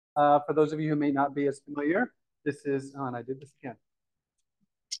For those of you who may not be as familiar, this is, oh, and I did this again.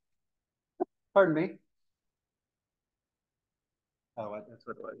 Pardon me. Oh, that's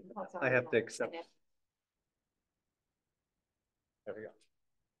what it was. I have to accept. There we go.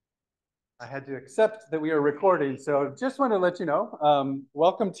 I had to accept that we are recording. So just want to let you know,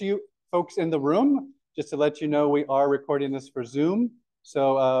 welcome to you folks in the room. Just to let you know, we are recording this for Zoom.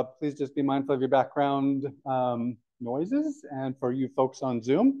 So please just be mindful of your background noises. And for you folks on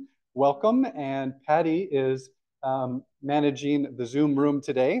Zoom, welcome. And Patty is managing the Zoom room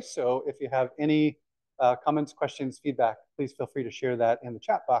today. So if you have any comments, questions, feedback, please feel free to share that in the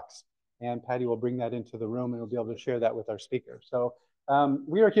chat box. And Patty will bring that into the room and we'll be able to share that with our speaker. So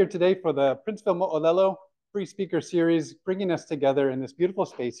we are here today for the Princeville Moʻolelo free speaker series, bringing us together in this beautiful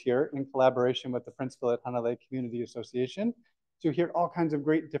space here in collaboration with the Princeville at Hanalei Community Association to hear all kinds of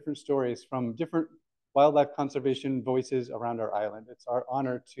great different stories from different wildlife conservation voices around our island. It's our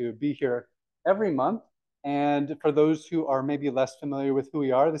honor to be here every month. And for those who are maybe less familiar with who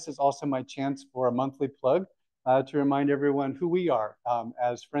we are, this is also my chance for a monthly plug to remind everyone who we are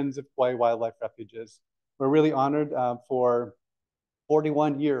as Friends of Kauaʻi Wildlife Refuges. We're really honored for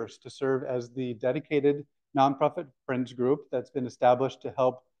 41 years to serve as the dedicated nonprofit friends group that's been established to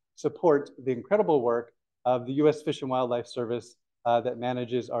help support the incredible work of the U.S. Fish and Wildlife Service that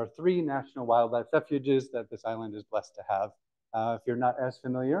manages our 3 national wildlife refuges that this island is blessed to have. If you're not as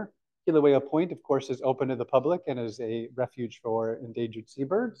familiar, Kīlauea Point, of course, is open to the public and is a refuge for endangered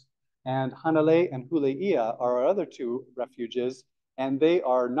seabirds. And Hanalei and Huleia are our other 2 refuges, and they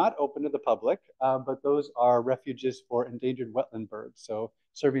are not open to the public, but those are refuges for endangered wetland birds. So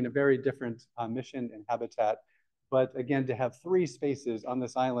serving a very different mission and habitat. But again, to have 3 spaces on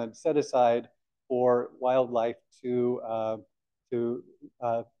this island set aside for wildlife to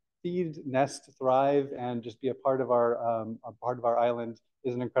feed, nest, thrive, and just be a part of our island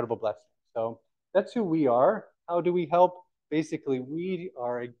is an incredible blessing. So that's who we are. How do we help? Basically, we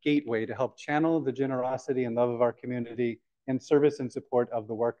are a gateway to help channel the generosity and love of our community in service and support of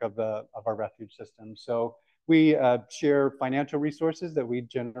the work of our refuge system. So we share financial resources that we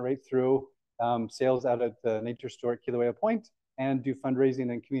generate through sales out at the nature store at Kīlauea Point and do fundraising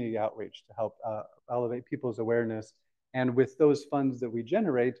and community outreach to help elevate people's awareness. And with those funds that we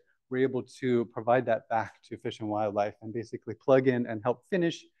generate, we're able to provide that back to Fish and Wildlife and basically plug in and help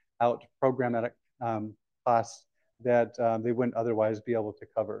finish out programmatic costs that they wouldn't otherwise be able to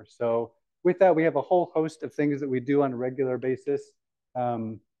cover. So with that, we have a whole host of things that we do on a regular basis.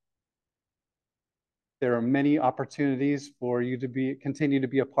 There are many opportunities for you to continue to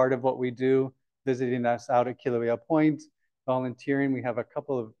be a part of what we do, visiting us out at Kīlauea Point, volunteering. We have a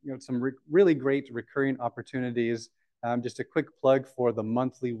couple of some really great recurring opportunities. Just a quick plug for the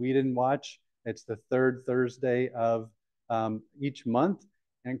monthly Weed and Watch. It's the 3rd Thursday of each month.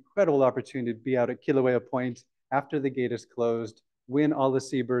 An incredible opportunity to be out at Kīlauea Point after the gate is closed, when all the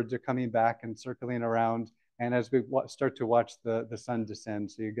seabirds are coming back and circling around, and as we start to watch the sun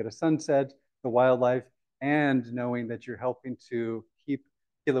descend. So you get a sunset, the wildlife, and knowing that you're helping to keep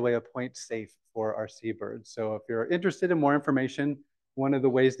Kīlauea Point safe for our seabirds. So if you're interested in more information, one of the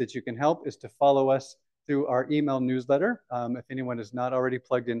ways that you can help is to follow us through our email newsletter. If anyone is not already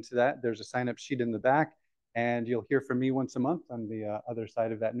plugged into that, there's a sign-up sheet in the back, and you'll hear from me once a month on the other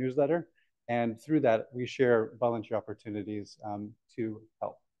side of that newsletter. And through that, we share volunteer opportunities to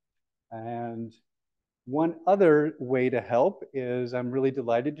help. And one other way to help is I'm really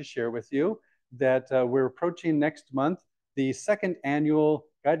delighted to share with you that we're approaching next month the 2nd annual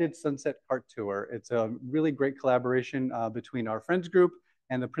Guided Sunset Cart Tour. It's a really great collaboration between our friends group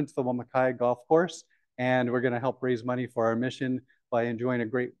and the Princeville Moʻolelo golf course. And we're going to help raise money for our mission by enjoying a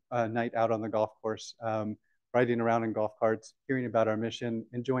great night out on the golf course, riding around in golf carts, hearing about our mission,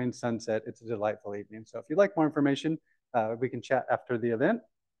 enjoying sunset. It's a delightful evening. So if you'd like more information, we can chat after the event.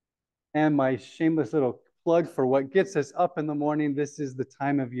 And my shameless little plug for what gets us up in the morning. This is the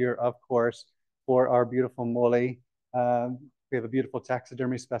time of year, of course, for our beautiful mole. We have a beautiful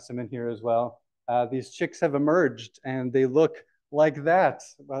taxidermy specimen here as well. These chicks have emerged and they look like that,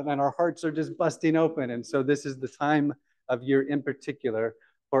 and our hearts are just busting open. And so this is the time of year in particular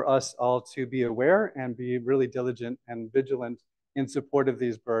for us all to be aware and be really diligent and vigilant in support of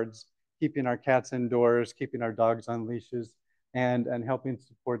these birds, keeping our cats indoors, keeping our dogs on leashes, and helping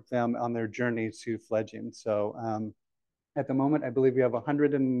support them on their journey to fledging. So at the moment, I believe we have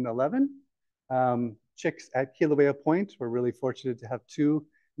 111 chicks at Kīlauea Point. We're really fortunate to have 2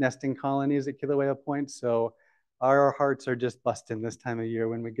 nesting colonies at Kīlauea Point. So our hearts are just busting this time of year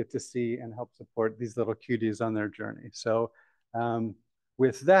when we get to see and help support these little cuties on their journey. So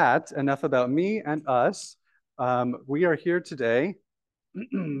with that, enough about me and us. We are here today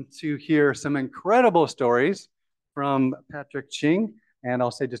to hear some incredible stories from Patrick Ching. And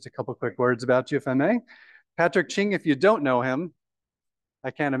I'll say just a couple quick words about you, if I may. Patrick Ching, if you don't know him,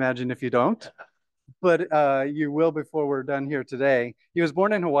 I can't imagine if you don't, but you will before we're done here today. He was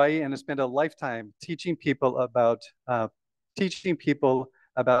born in Hawaii and has spent a lifetime teaching people about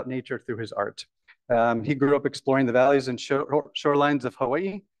nature through his art. He grew up exploring the valleys and shorelines of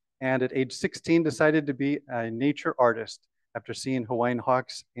Hawaii, and at age 16 decided to be a nature artist after seeing Hawaiian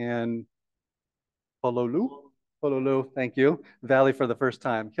hawks in Honolulu, thank you, Valley for the first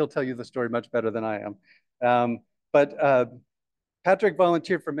time. He'll tell you the story much better than I am. But Patrick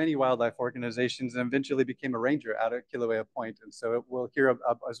volunteered for many wildlife organizations and eventually became a ranger out at Kīlauea Point. And so we'll hear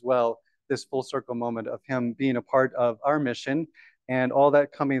as well this full circle moment of him being a part of our mission and all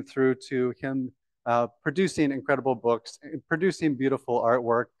that coming through to him producing incredible books, producing beautiful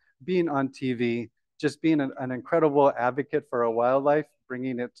artwork, being on TV, just being an incredible advocate for our wildlife,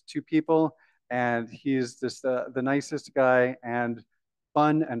 bringing it to people. And he's just the nicest guy and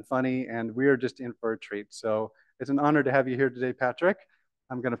fun and funny, and we're just in for a treat. So it's an honor to have you here today, Patrick.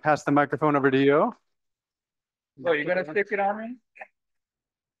 I'm going to pass the microphone over to you. So you're going to stick it on me?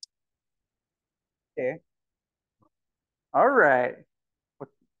 Okay. All right.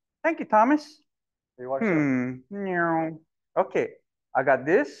 Thank you, Thomas. Okay. I got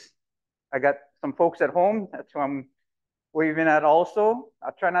this. I got some folks at home. That's who I'm waving at also.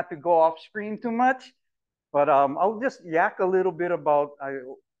 I'll try not to go off screen too much, but I'll just yak a little bit about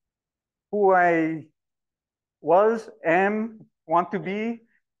who I was, am, want to be.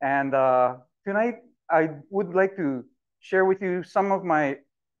 And tonight, I would like to share with you some of my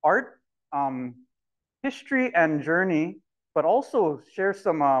art, history and journey, but also share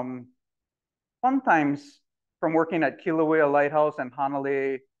some fun times from working at Kilauea Lighthouse and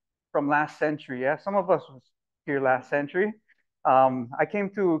Hanalei from last century. Yeah, some of us was here last century. I came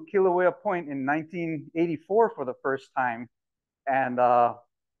to Kīlauea Point in 1984 for the first time. And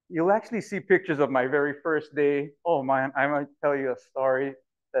you'll actually see pictures of my very first day. Oh man, I might tell you a story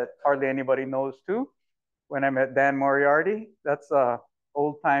that hardly anybody knows too. When I met Dan Moriarty, that's an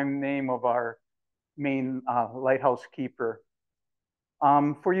old-time name of our main lighthouse keeper.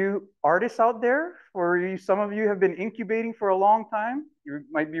 For you artists out there, some of you have been incubating for a long time. You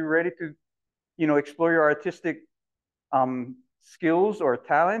might be ready to, explore your artistic skills or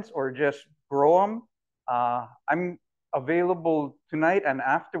talents, or just grow them. I'm available tonight and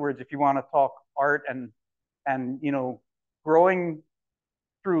afterwards if you want to talk art and growing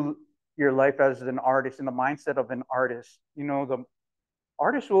through your life as an artist, in the mindset of an artist. The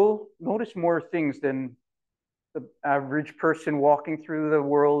artist will notice more things than the average person walking through the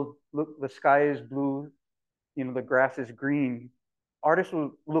world. Look, the sky is blue, the grass is green. Artists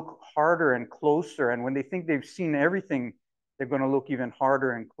will look harder and closer, and when they think they've seen everything, they're going to look even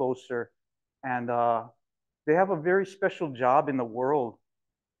harder and closer. And they have a very special job in the world,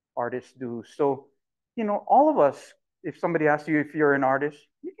 artists do. So, all of us, if somebody asks you if you're an artist,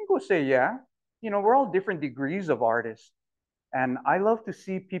 you can go say, yeah. We're all different degrees of artists. And I love to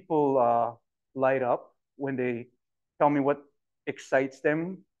see people light up when they tell me what excites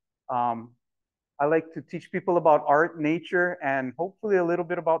them. I like to teach people about art, nature, and hopefully a little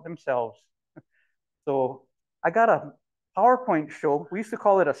bit about themselves. So I got a PowerPoint show. We used to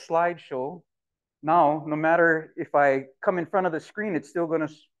call it a slideshow. Now, no matter if I come in front of the screen, it's still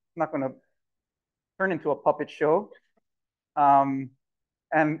not gonna turn into a puppet show. And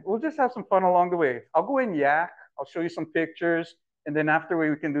we'll just have some fun along the way. I'll go in yak, I'll show you some pictures, and then afterward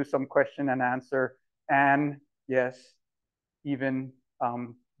we can do some question and answer. And yes, even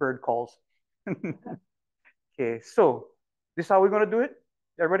bird calls. Okay, so this is how we're gonna do it.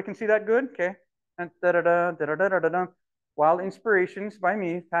 Everybody can see that good? Okay. And Wild Inspirations by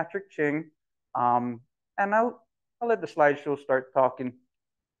me, Patrick Ching. And I'll let the slideshow start talking.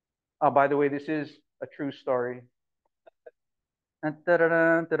 By the way, this is a true story. Okay,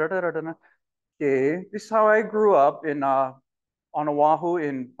 this is how I grew up on Oahu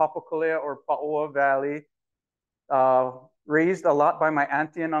in Papakolea or Paoa Valley. Raised a lot by my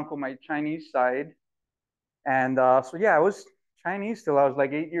auntie and uncle, my Chinese side. And so yeah, I was Chinese till I was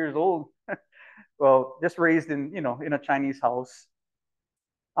like 8 years old. Well, just raised in a Chinese house.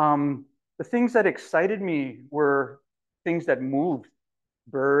 The things that excited me were things that moved: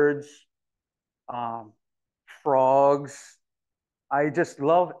 birds, frogs. I just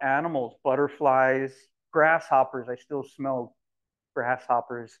love animals, butterflies, grasshoppers. I still smell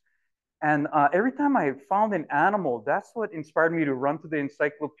grasshoppers. And every time I found an animal, that's what inspired me to run to the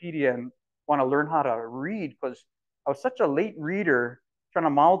encyclopedia and want to learn how to read, because I was such a late reader, trying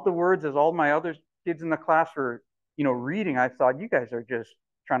to mouth the words as all my other kids in the class were, reading, I thought, you guys are just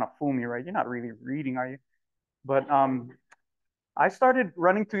trying to fool me, right? You're not really reading, are you? But I started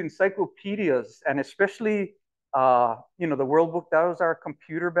running to encyclopedias, and especially, the World Book. That was our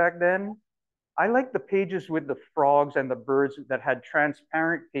computer back then. I like the pages with the frogs and the birds that had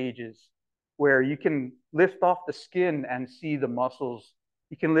transparent pages where you can lift off the skin and see the muscles.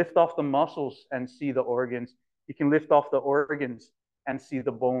 You can lift off the muscles and see the organs. You can lift off the organs and see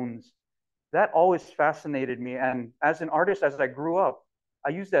the bones. That always fascinated me. And as an artist, as I grew up, I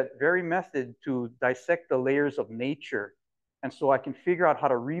used that very method to dissect the layers of nature. And so I can figure out how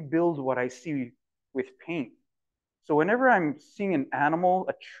to rebuild what I see with paint. So whenever I'm seeing an animal,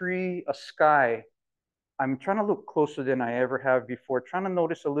 a tree, a sky, I'm trying to look closer than I ever have before, trying to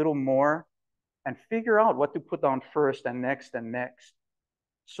notice a little more and figure out what to put down first and next and next.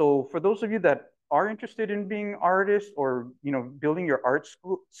 So for those of you that are interested in being artists or building your art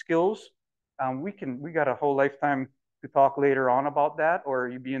skills, we got a whole lifetime to talk later on about that, or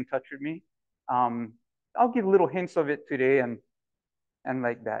you be in touch with me. I'll give little hints of it today and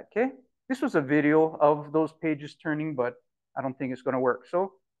like that. Okay. This was a video of those pages turning, but I don't think it's going to work.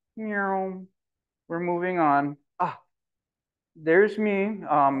 So, we're moving on. There's me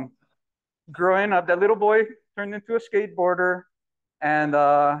growing up. That little boy turned into a skateboarder and,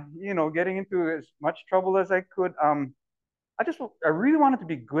 getting into as much trouble as I could. I really wanted to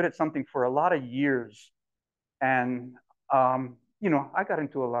be good at something for a lot of years. And, I got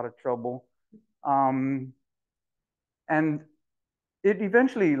into a lot of trouble. And it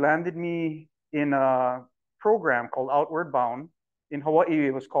eventually landed me in a program called Outward Bound. In Hawaii,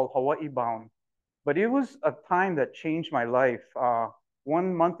 it was called Hawaii Bound. But it was a time that changed my life.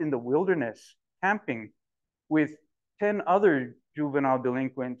 1 month in the wilderness, camping with 10 other juvenile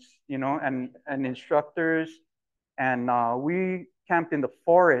delinquents, and instructors. And we camped in the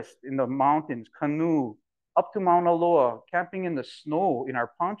forest, in the mountains, canoe, up to Mauna Loa, camping in the snow in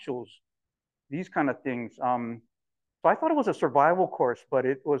our ponchos, these kind of things. So I thought it was a survival course, but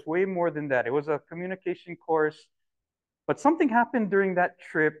it was way more than that. It was a communication course. But something happened during that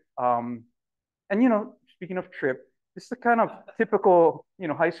trip. And, speaking of trip, this is the kind of typical,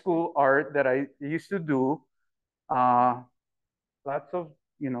 high school art that I used to do. Lots of,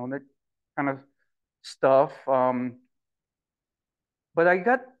 that kind of stuff. But I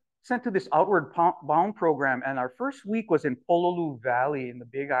got sent to this Outward Bound program, and our first week was in Pololu Valley in the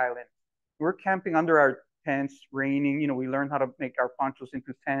Big Island. We were camping under our tents, raining. We learned how to make our ponchos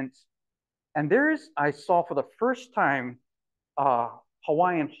into tents. And I saw for the first time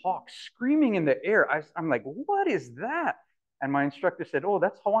Hawaiian hawks screaming in the air. I'm like, what is that? And my instructor said, oh,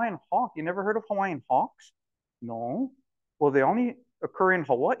 that's Hawaiian hawk. You never heard of Hawaiian hawks? No. Well, they only occur in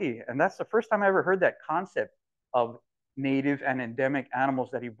Hawaii. And that's the first time I ever heard that concept of native and endemic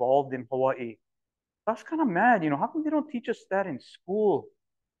animals that evolved in Hawaii. I was kind of mad, how come they don't teach us that in school?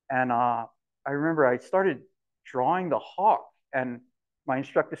 And I remember I started drawing the hawk, and my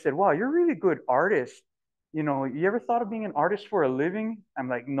instructor said, wow, you're a really good artist. You ever thought of being an artist for a living? I'm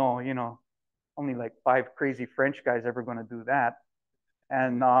like, no, only like 5 crazy French guys ever going to do that.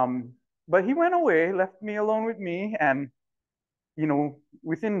 And, but he went away, left me alone with me. And,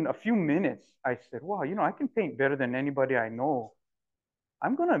 within a few minutes, I said, wow, I can paint better than anybody I know.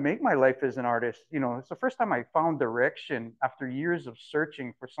 I'm going to make my life as an artist. It's the first time I found direction after years of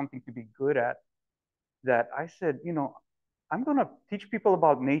searching for something to be good at, that I said, I'm going to teach people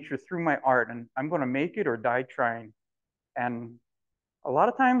about nature through my art, and I'm going to make it or die trying. And a lot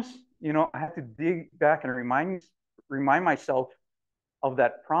of times, I have to dig back and remind myself of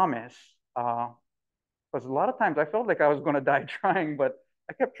that promise. Because a lot of times I felt like I was going to die trying, but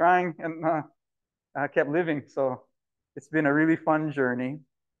I kept trying and I kept living. So it's been a really fun journey.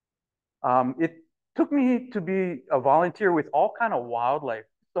 It took me to be a volunteer with all kind of wildlife.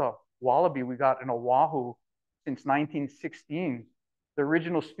 The wallaby we got in Oahu since 1916. The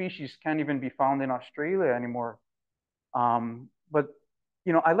original species can't even be found in Australia anymore. But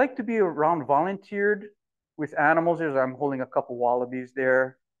I like to be around volunteered with animals. I'm holding a couple wallabies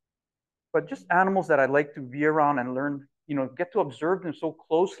there. But just animals that I'd like to be around and learn, get to observe them so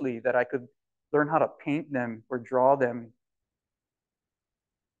closely that I could learn how to paint them or draw them.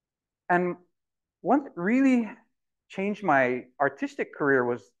 And what really changed my artistic career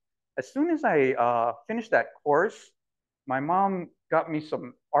was as soon as I finished that course, my mom got me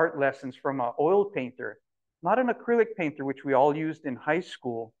some art lessons from an oil painter, not an acrylic painter, which we all used in high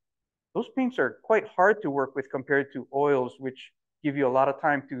school. Those paints are quite hard to work with compared to oils, which give you a lot of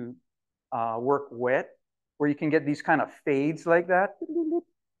time to work wet, where you can get these kind of fades like that.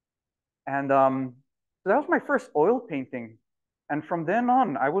 And so that was my first oil painting. And from then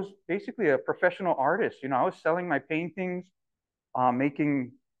on, I was basically a professional artist. You know, I was selling my paintings,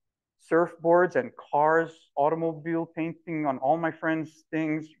 making surfboards and cars, automobile painting on all my friends'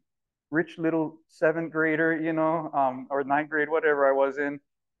 things, rich little seventh grader, you know, or ninth grade, whatever I was in.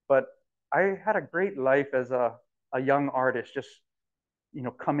 But I had a great life as a young artist, just, you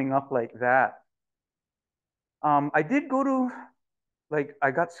know, coming up like that. I did go to, like,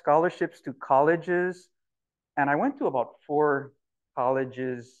 I got scholarships to colleges, and I went to about 4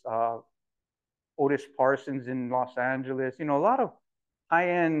 colleges, Otis Parsons in Los Angeles, you know, a lot of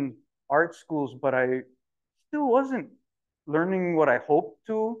high-end art schools, but I still wasn't learning what I hoped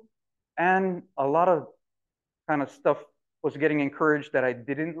to. And a lot of kind of stuff was getting encouraged that I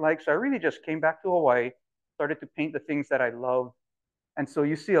didn't like. So I really just came back to Hawaii, started to paint the things that I love. And so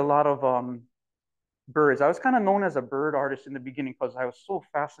you see a lot of birds. I was kind of known as a bird artist in the beginning because I was so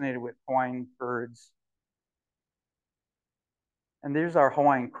fascinated with Hawaiian birds. And there's our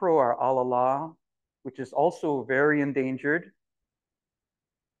Hawaiian crow, our alala, which is also very endangered.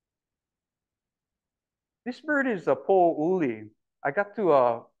 This bird is a po'uli. I got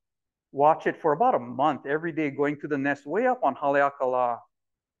to watch it for about a month, every day going to the nest way up on Haleakala.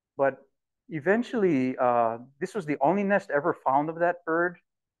 But eventually, this was the only nest ever found of that bird.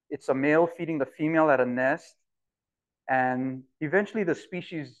 It's a male feeding the female at a nest. And eventually the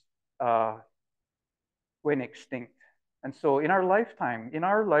species went extinct. And so in our lifetime,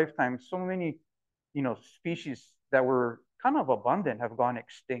 so many, you know, species that were kind of abundant have gone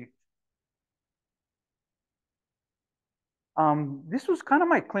extinct. This was kind of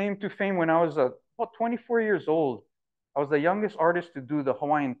my claim to fame when I was about 24 years old. I was the youngest artist to do the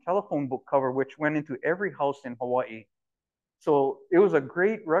Hawaiian telephone book cover, which went into every house in Hawaii. So it was a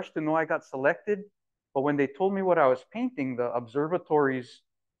great rush to know I got selected. But when they told me what I was painting, the observatories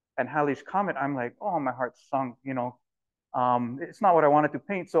and Halley's Comet, I'm like, oh, my heart sunk, you know. It's not what I wanted to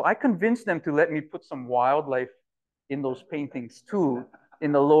paint. So I convinced them to let me put some wildlife in those paintings too,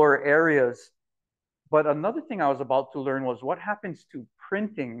 in the lower areas. But another thing I was about to learn was what happens to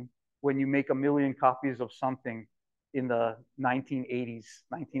printing when you make 1 million copies of something in the 1980s,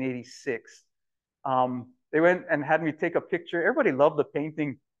 1986. They went and had me take a picture. Everybody loved the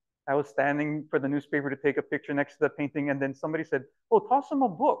painting. I was standing for the newspaper to take a picture next to the painting, and then somebody said, oh, toss them a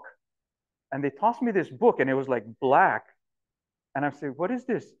book. And they tossed me this book, and it was like black. And I said, what is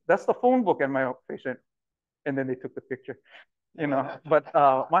this? That's the phone book. And my face went, and then they took the picture, you know. But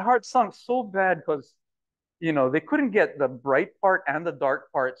my heart sunk so bad because, you know, they couldn't get the bright part and the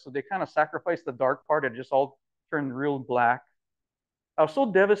dark part. So they kind of sacrificed the dark part and just all turned real black. I was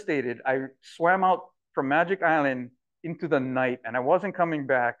so devastated. I swam out from Magic Island into the night and I wasn't coming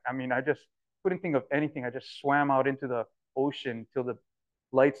back. I mean, I just couldn't think of anything. I just swam out into the ocean till the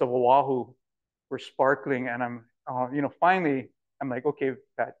lights of Oahu were sparkling. And I'm, you know, finally, I'm like, okay,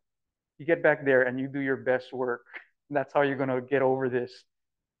 Pat, you get back there and you do your best work. And that's how you're going to get over this.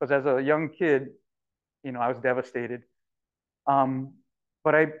 Because as a young kid, you know, I was devastated.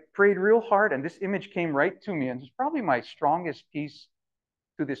 But I prayed real hard and this image came right to me. And it's probably my strongest piece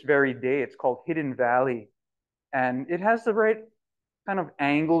to this very day. It's called Hidden Valley. And it has the right kind of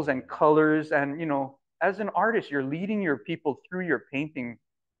angles and colors. And, you know, as an artist, you're leading your people through your painting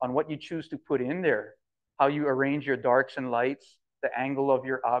on what you choose to put in there, how you arrange your darks and lights, the angle of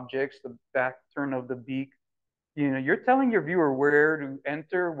your objects, the back turn of the beak. You know, you're telling your viewer where to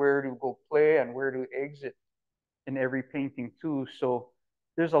enter, where to go play, and where to exit in every painting too. So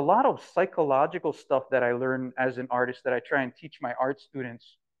there's a lot of psychological stuff that I learned as an artist that I try and teach my art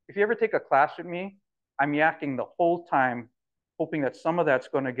students. If you ever take a class with me, I'm yakking the whole time, hoping that some of that's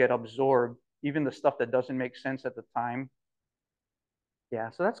going to get absorbed, even the stuff that doesn't make sense at the time. Yeah,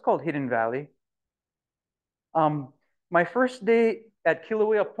 so that's called Hidden Valley. My first day at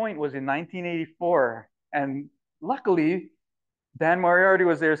Kīlauea Point was in 1984. And luckily, Dan Moriarty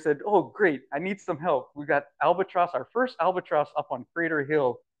was there, said, oh, great, I need some help. We got albatross, our first albatross up on Crater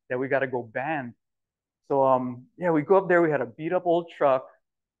Hill that we got to go band. So yeah, we go up there, we had a beat up old truck.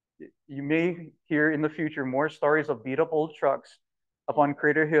 You may hear in the future more stories of beat up old trucks up on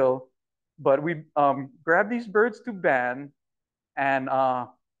Crater Hill. But we grabbed these birds to band, and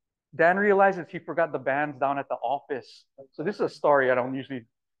Dan realizes he forgot the bands down at the office. So this is a story I don't usually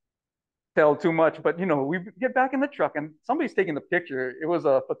tell too much, but you know, we get back in the truck and somebody's taking the picture. It was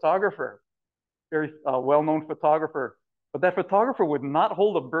a photographer, very well-known photographer, but that photographer would not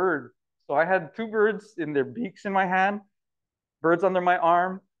hold a bird. So I had 2 birds in their beaks in my hand, birds under my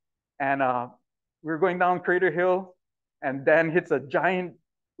arm, and we were going down Crater Hill, and Dan hits a giant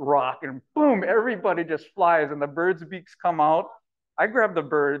rock, and boom, everybody just flies, and the birds' beaks come out. I grab the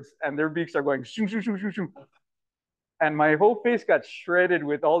birds, and their beaks are going shoo, shoo, shoo, shoo, shoo. And my whole face got shredded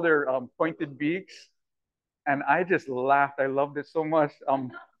with all their pointed beaks. And I just laughed. I loved it so much.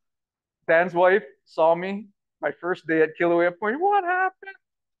 Dan's wife saw me my first day at Kīlauea Point. What happened?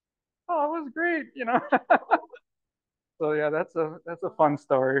 Oh, it was great, you know. So yeah, that's a fun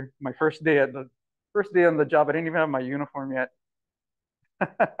story. My first day on the job. I didn't even have my uniform yet.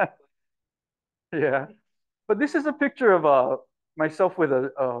 Yeah. But this is a picture of myself with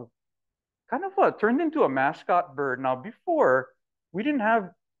a kind of turned into a mascot bird. Now, before, we didn't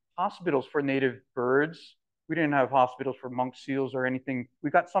have hospitals for native birds. We didn't have hospitals for monk seals or anything. We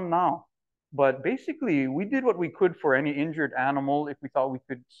got some now. But basically, we did what we could for any injured animal if we thought we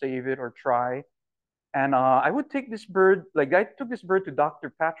could save it or try. And I would take this bird, like I took this bird to Dr.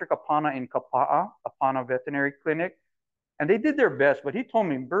 Patrick Apana in Kapa'a, Apana Veterinary Clinic. And they did their best, but he told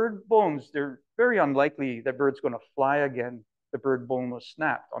me bird bones, they're very unlikely that bird's going to fly again. The bird bone was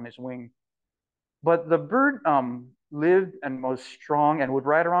snapped on his wing. But the bird lived and was strong and would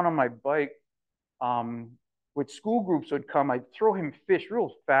ride around on my bike. With school groups would come, I'd throw him fish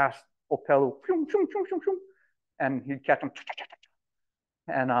real fast, Opelu, and he'd catch them.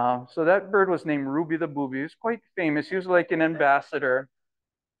 And so that bird was named Ruby the Booby. He was quite famous. He was like an ambassador.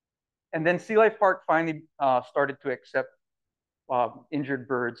 And then Sea Life Park finally started to accept injured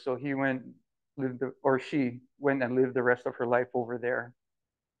birds. So he went, she went and lived the rest of her life over there.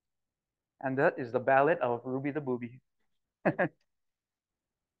 And that is the ballad of Ruby the Booby.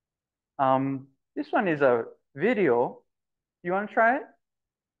 This one is a video. You want to try it?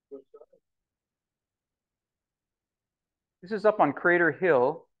 This is up on Crater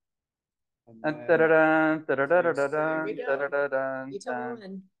Hill. Oh,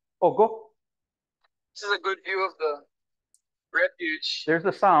 go. This is a good view of the refuge. There's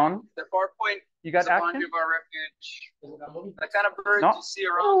the sound. The far point. You got is a action? boundary of our refuge. The kind of birds you see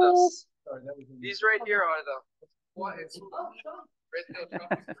around us. These right here are the red-tailed trumpet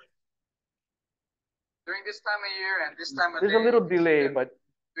birds. During this time of year and this time of There's day, a little delay, but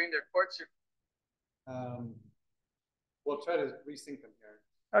during their courtship. We'll try to resync them here.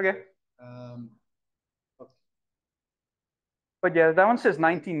 Okay. But yeah, that one says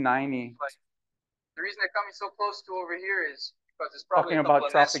 1990. But the reason they're coming so close to over here is because it's probably talking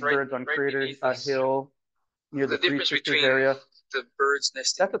about tropic birds on Crater Hill near the Three Sisters area. The birds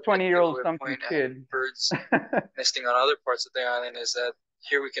nesting. That's a 20-year-old something kid. Birds nesting on other parts of the island is that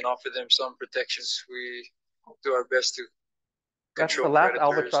here we can offer them some protections. We do our best to control That's the last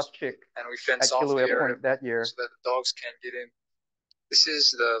albatross chick and we fence off the area Point that year so that the dogs can't get in. This is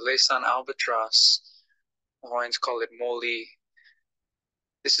the Laysan albatross. Hawaiians call it moli.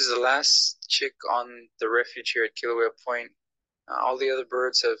 This is the last chick on the refuge here at Kīlauea Point. All the other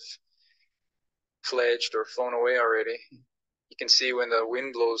birds have fledged or flown away already. You can see when the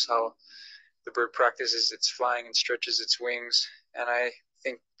wind blows how the bird practices its flying and stretches its wings. And I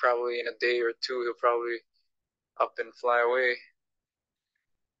think probably in a day or two, he'll probably up and fly away.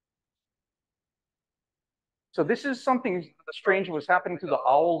 So this is something strange was happening to the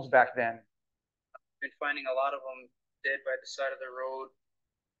owls back then. I've been finding a lot of them dead by the side of the road.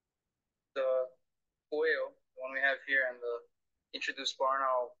 The quail, the one we have here, and the introduced barn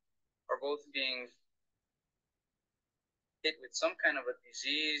owl are both being hit with some kind of a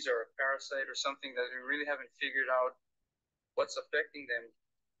disease or a parasite or something that we really haven't figured out what's affecting them.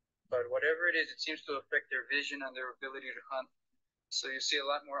 But whatever it is, it seems to affect their vision and their ability to hunt. So you see a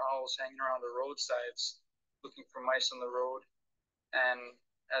lot more owls hanging around the roadsides looking for mice on the road. And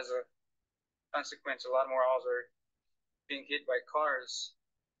as a consequence, a lot more owls are being hit by cars.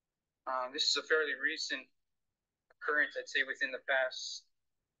 This is a fairly recent occurrence, I'd say within the past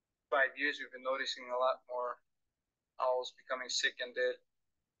 5 years, we've been noticing a lot more owls becoming sick and dead.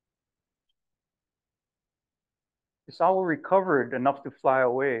 This owl recovered enough to fly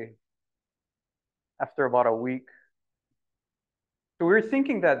away after about a week. So we were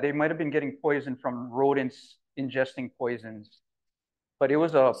thinking that they might have been getting poisoned from rodents ingesting poisons, but it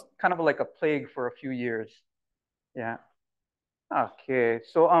was a kind of like a plague for a few years. Yeah. Okay.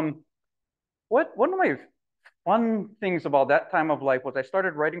 So one of my fun things about that time of life was I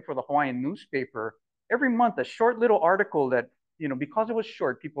started writing for the Hawaiian newspaper every month, a short little article that, you know, because it was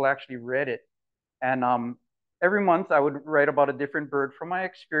short, people actually read it. And every month I would write about a different bird from my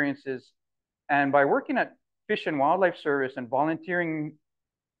experiences. And by working at Fish and Wildlife Service and volunteering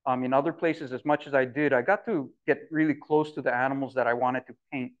in other places as much as I did, I got to get really close to the animals that I wanted to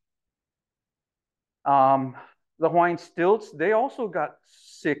paint. The Hawaiian stilts, they also got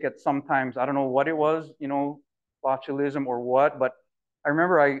sick at some times. I don't know what it was, you know, botulism or what, but I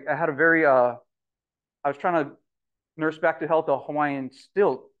remember I had a very, I was trying to nurse back to health a Hawaiian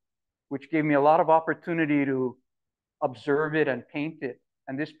stilt, which gave me a lot of opportunity to observe it and paint it.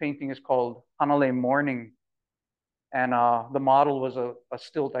 And this painting is called Hanalei Morning. And the model was a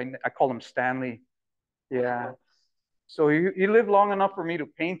stilt. I call him Stanley. Yeah. So he lived long enough for me to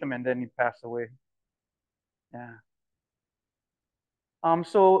paint him, and then he passed away. Yeah.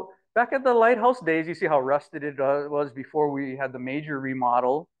 So back at the lighthouse days, you see how rusted it was before we had the major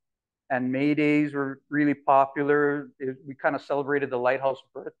remodel. And May days were really popular. We kind of celebrated the lighthouse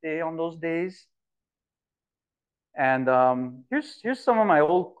birthday on those days. And here's some of my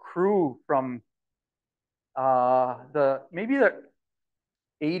old crew from maybe the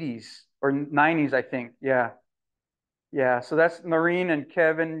 80s or 90s, I think. Yeah. Yeah. So that's Noreen and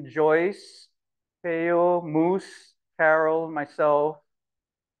Kevin, Joyce, Peo, Moose, Carol, myself.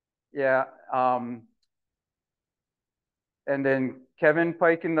 Yeah. And then Kevin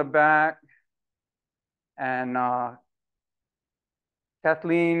Pike in the back, and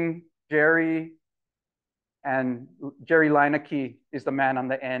Kathleen, Jerry, and Jerry Leineke is the man on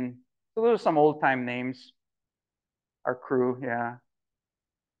the end. So those are some old time names. Our crew, yeah.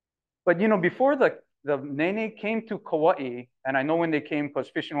 But you know, before the Nene came to Kauaʻi, and I know when they came because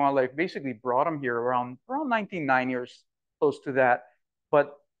Fish and Wildlife basically brought them here around 1990 or close to that.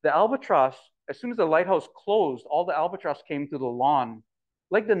 But the albatross, as soon as the lighthouse closed, all the albatross came to the lawn,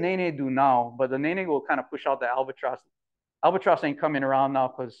 like the Nene do now. But the Nene will kind of push out the albatross. Albatross ain't coming around now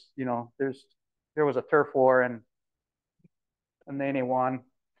because you know there was a turf war and the Nene won.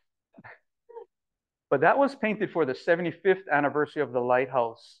 But that was painted for the 75th anniversary of the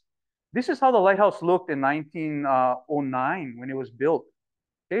lighthouse. This is how the lighthouse looked in 1909 when it was built.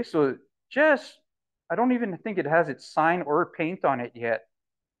 Okay, so I don't even think it has its sign or paint on it yet.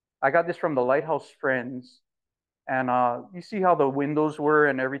 I got this from the Lighthouse Friends. And you see how the windows were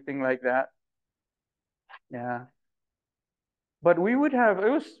and everything like that. Yeah. But it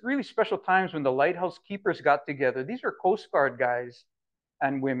was really special times when the lighthouse keepers got together. These are Coast Guard guys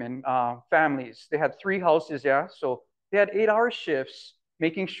and women, families. They had 3 houses, yeah? So they had 8-hour shifts,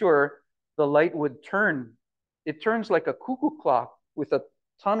 making sure the light would turn. It turns like a cuckoo clock with a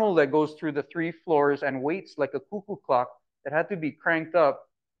tunnel that goes through the 3 floors and waits like a cuckoo clock that had to be cranked up.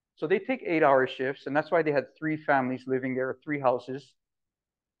 So they take 8-hour shifts, and that's why they had 3 families living there, 3 houses.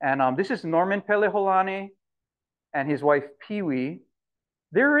 And this is Norman Peleholane and his wife Pee-wee.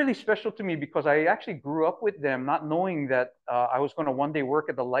 They're really special to me because I actually grew up with them, not knowing that I was going to one day work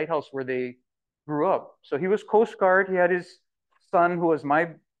at the lighthouse where they grew up. So he was Coast Guard. He had his son, who was my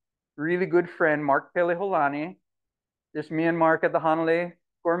really good friend, Mark Peleholane. There's me and Mark at the Hanalei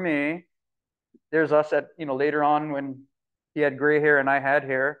Gourmet. There's us at, you know, later on when he had gray hair and I had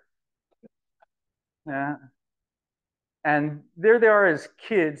hair. Yeah. And there they are as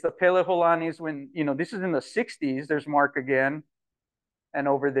kids, the Peleholanes, when, you know, this is in the 60s. There's Mark again. And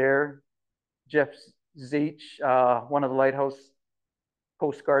over there, Jeff Zeich, one of the lighthouse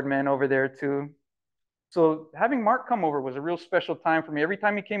Coast Guard men over there too. So having Mark come over was a real special time for me. Every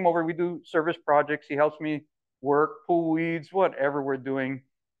time he came over, we do service projects. He helps me work, pull weeds, whatever we're doing.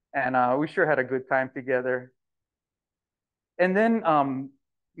 And we sure had a good time together. And then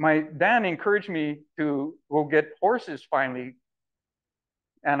my Dan encouraged me to go get horses finally.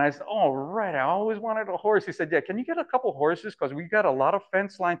 And I said, oh, right, I always wanted a horse. He said, yeah, can you get a couple horses? Because we got a lot of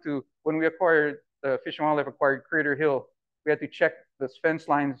fence line when we acquired, Fish and Wildlife acquired Crater Hill, we had to check the fence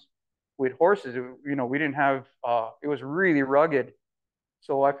lines with horses. You know, we didn't have, it was really rugged.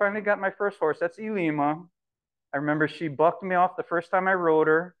 So I finally got my first horse. That's Ilima. I remember she bucked me off the first time I rode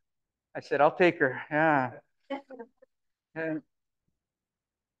her. I said, I'll take her. Yeah.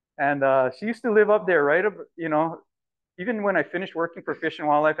 And she used to live up there, right? You know, even when I finished working for Fish and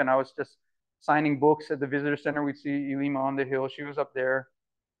Wildlife and I was just signing books at the visitor center, we'd see Ilima on the hill. She was up there.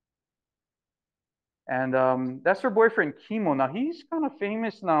 And that's her boyfriend, Kimo. Now, he's kind of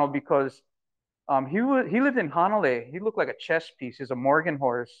famous now because he lived in Hanalei. He looked like a chess piece. He's a Morgan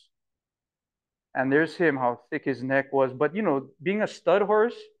horse. And there's him, how thick his neck was. But, you know, being a stud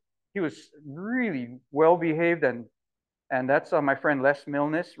horse, he was really well behaved. And that's my friend Les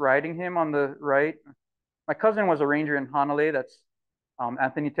Milnes riding him on the right. My cousin was a ranger in Hanalei. That's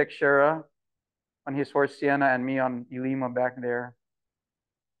Anthony Teixeira on his horse Sienna and me on Ilima back there.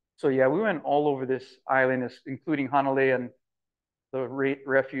 So yeah, we went all over this island, including Hanalei and the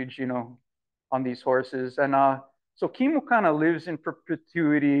refuge, you know, on these horses. And so Kimo kind of lives in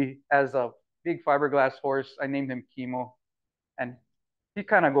perpetuity as a big fiberglass horse. I named him Kimo. And he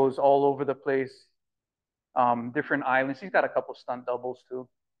kind of goes all over the place, different islands. He's got a couple stunt doubles too.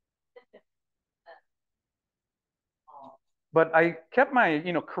 But I kept my,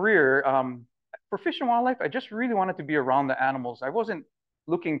 you know, career for Fish and Wildlife. I just really wanted to be around the animals. I wasn't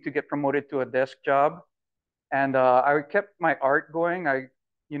looking to get promoted to a desk job. And I kept my art going. I,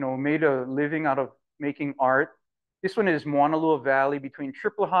 made a living out of making art. This one is Moʻolelo Valley between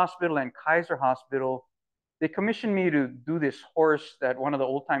Tripler Hospital and Kaiser Hospital. They commissioned me to do this horse that one of the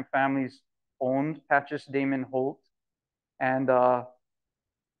old time families owned, Patches Damon Holt. And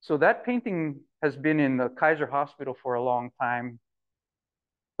so that painting has been in the Kaiser Hospital for a long time.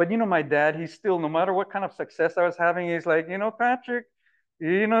 But my dad, he's still, no matter what kind of success I was having, he's like, Patrick,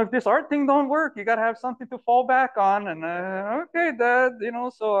 if this art thing don't work, you gotta have something to fall back on. And okay, Dad,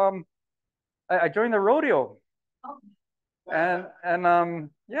 so I joined the rodeo. And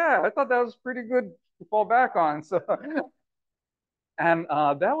yeah, I thought that was pretty good to fall back on. So and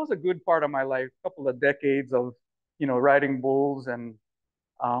that was a good part of my life, a couple of decades of riding bulls, and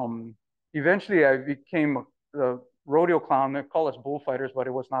eventually I became the rodeo clown. They call us bullfighters, but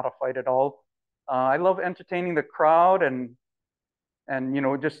it was not a fight at all. I love entertaining the crowd and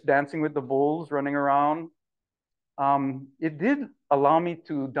just dancing with the bulls, running around. It did allow me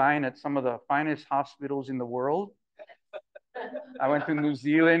to dine at some of the finest hospitals in the world. I went to New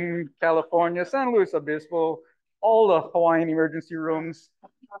Zealand, California, San Luis Obispo, all the Hawaiian emergency rooms,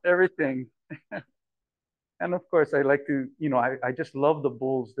 everything. And of course, I like to, I just love the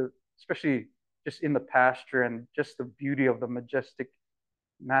bulls, especially just in the pasture, and just the beauty of the majestic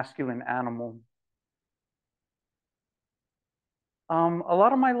masculine animal. A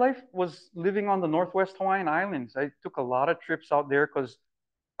lot of my life was living on the Northwest Hawaiian Islands. I took a lot of trips out there because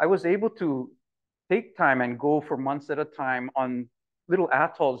I was able to take time and go for months at a time on little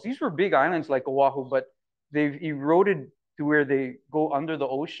atolls. These were big islands like Oahu, but they've eroded to where they go under the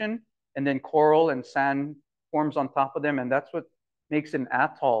ocean, and then coral and sand forms on top of them, and that's what makes an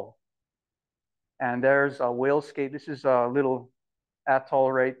atoll. And there's a whale skate. This is a little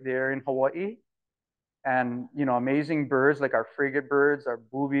atoll right there in Hawaii. And amazing birds like our frigate birds, our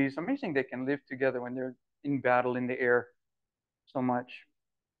boobies. Amazing they can live together when they're in battle in the air so much.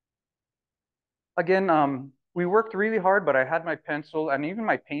 Again, we worked really hard, but I had my pencil and even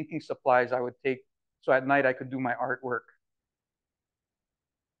my painting supplies I would take, so at night I could do my artwork.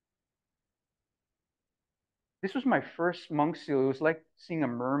 This was my first monk seal. It was like seeing a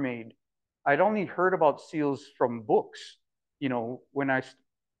mermaid. I'd only heard about seals from books. When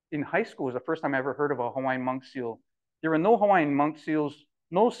in high school was the first time I ever heard of a Hawaiian monk seal. There were no Hawaiian monk seals,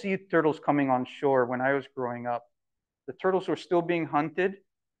 no sea turtles coming on shore when I was growing up. The turtles were still being hunted.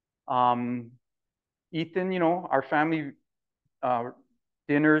 Ethan, our family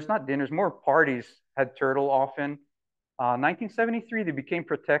dinners, not dinners, more parties had turtle often. 1973, they became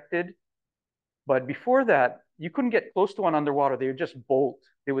protected. But before that, you couldn't get close to one underwater. They would just bolt.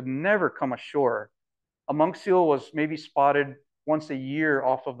 They would never come ashore. A monk seal was maybe spotted once a year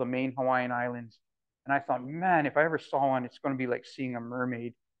off of the main Hawaiian Islands. And I thought, man, if I ever saw one, it's going to be like seeing a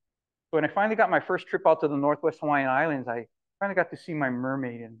mermaid. So when I finally got my first trip out to the Northwest Hawaiian Islands, I finally got to see my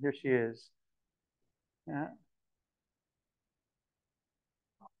mermaid, and here she is. Yeah.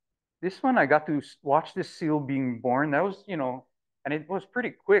 This one, I got to watch this seal being born. That was, and it was pretty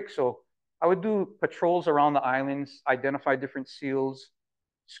quick. So I would do patrols around the islands, identify different seals,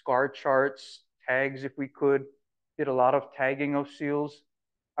 scar charts, tags if we could. Did a lot of tagging of seals.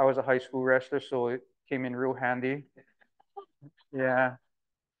 I was a high school wrestler, so it came in real handy. Yeah.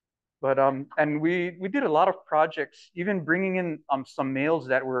 But and we did a lot of projects, even bringing in some males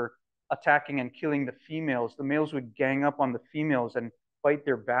that were attacking and killing the females. The males would gang up on the females and bite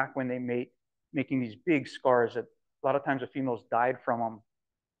their back when they mate, making these big scars that a lot of times the females died from them.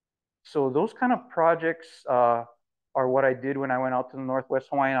 So those kind of projects are what I did when I went out to the Northwest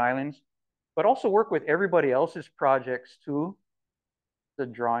Hawaiian Islands, but also work with everybody else's projects too. The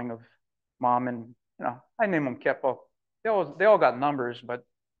drawing of Mom and, I name them Kepa. They all got numbers, but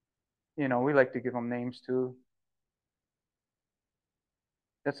we like to give them names too.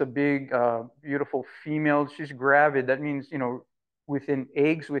 That's a big, beautiful female. She's gravid. That means, within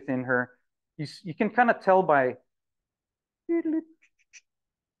eggs within her. You can kind of tell by the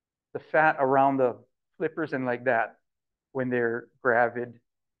fat around the flippers and like that when they're gravid.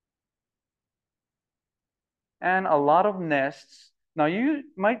 And a lot of nests. Now you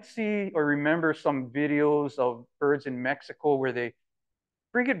might see or remember some videos of birds in Mexico where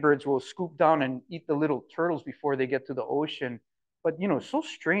frigate birds will scoop down and eat the little turtles before they get to the ocean. But so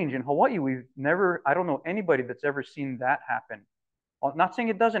strange. In Hawaii, I don't know anybody that's ever seen that happen. I'm not saying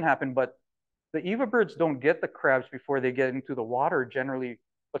it doesn't happen, but the Eva birds don't get the crabs before they get into the water generally.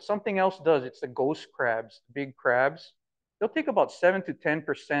 But something else does. It's the ghost crabs, the big crabs. They'll take about 7 to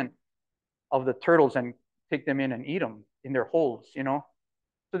 10% of the turtles and take them in and eat them in their holes, So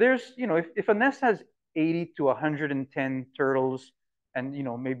there's, if a nest has 80 to 110 turtles and,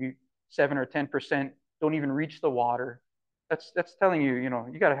 maybe 7 or 10% don't even reach the water. That's telling you, you know,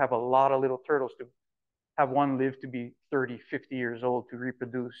 you got to have a lot of little turtles to have one live to be 30, 50 years old to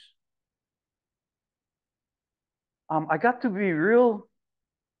reproduce. I got to be real,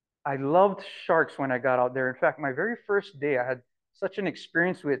 I loved sharks when I got out there. In fact, my very first day, I had such an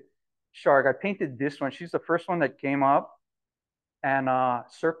experience with shark. I painted this one. She's the first one that came up and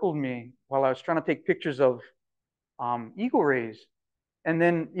circled me while I was trying to take pictures of eagle rays. And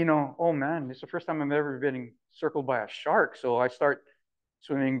then, you know, oh man, it's the first time I've ever been circled by a shark. So I start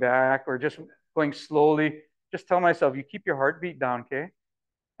swimming back or just going slowly. Just tell myself, you keep your heartbeat down, okay?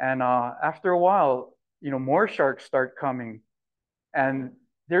 And after a while, you know, more sharks start coming. And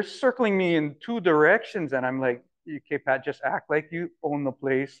they're circling me in two directions. And I'm like, okay, Pat, just act like you own the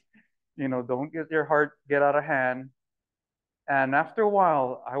place. You know, don't get your heart get out of hand. And after a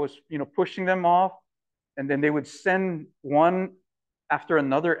while, I was, you know, pushing them off. And then they would send one after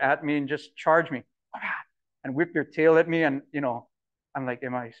another at me and just charge me and whip their tail at me. And, you know, I'm like,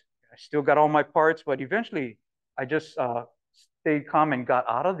 I still got all my parts? But eventually I just stayed calm and got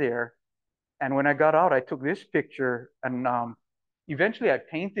out of there. And when I got out, I took this picture and eventually I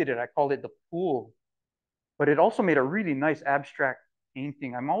painted it. I called it the pool, but it also made a really nice abstract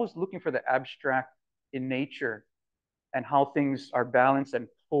painting. I'm always looking for the abstract in nature and how things are balanced and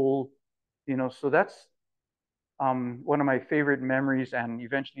pulled, you know, so that's one of my favorite memories. And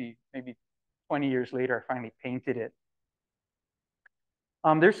eventually, maybe 20 years later, I finally painted it.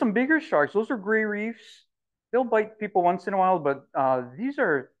 There's some bigger sharks. Those are gray reefs. They'll bite people once in a while, but these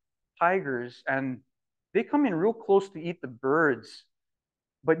are tigers, and they come in real close to eat the birds.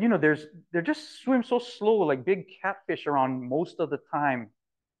 But you know, they just swim so slow, like big catfish around most of the time.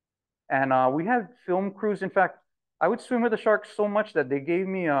 And we had film crews. In fact, I would swim with the sharks so much that they gave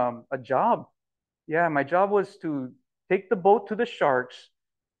me a job. Yeah, my job was to take the boat to the sharks,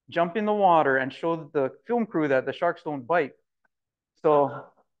 jump in the water, and show the film crew that the sharks don't bite. So,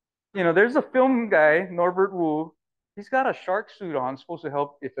 you know, there's a film guy, Norbert Wu. He's got a shark suit on, supposed to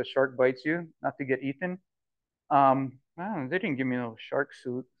help if a shark bites you, not to get eaten. They didn't give me no shark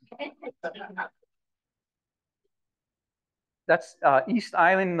suit. That's East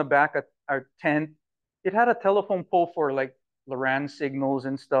Island in the back of our tent. It had a telephone pole for like Loran signals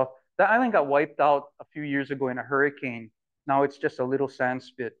and stuff. That island got wiped out a few years ago in a hurricane. Now it's just a little sand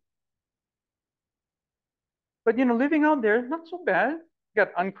spit. But you know, living out there, not so bad. You got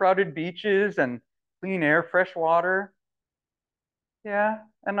uncrowded beaches and clean air, fresh water. Yeah,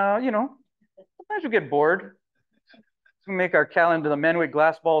 and you know, sometimes we get bored. So we make our calendar, the Men with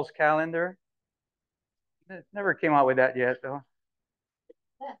Glass Balls calendar. It never came out with that yet, though.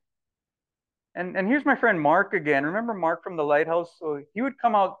 And here's my friend Mark again. Remember Mark from the lighthouse? So he would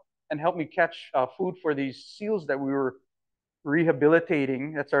come out and help me catch food for these seals that we were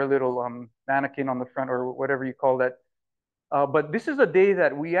rehabilitating. That's our little mannequin on the front, or whatever you call that. But this is a day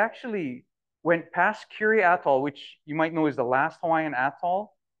that we actually went past Kiri Atoll, which you might know is the last Hawaiian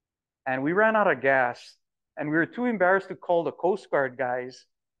atoll. And we ran out of gas. And we were too embarrassed to call the Coast Guard guys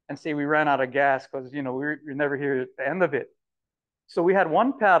and say we ran out of gas because, you know, we're never here at the end of it. So we had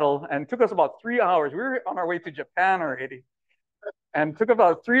one paddle and it took us about 3 hours. We were on our way to Japan already. And it took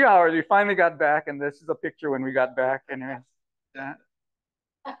about 3 hours. We finally got back. And this is a picture when we got back. Anyway. Yeah.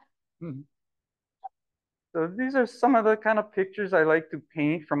 So these are some of the kind of pictures I like to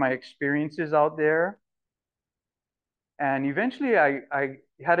paint from my experiences out there. And eventually I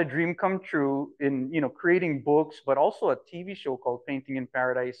had a dream come true in, you know, creating books, but also a TV show called Painting in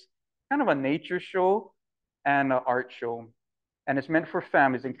Paradise, kind of a nature show and an art show. And it's meant for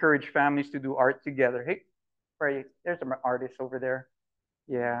families, encourage families to do art together. Hey, right, there's an artist over there.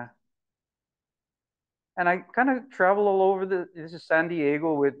 Yeah. And I kind of travel all over this is San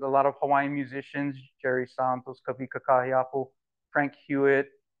Diego with a lot of Hawaiian musicians, Jerry Santos, Kavika Kahiapo, Frank Hewitt.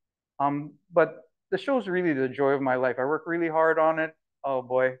 But the show's really the joy of my life. I work really hard on it. Oh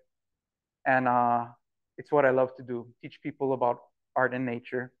boy. And it's what I love to do, teach people about art and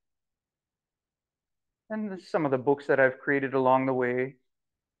nature. And some of the books that I've created along the way.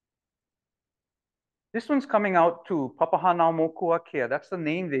 This one's coming out to Papahānaumokuākea. That's the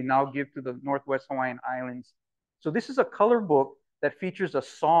name they now give to the Northwest Hawaiian Islands. So this is a color book that features a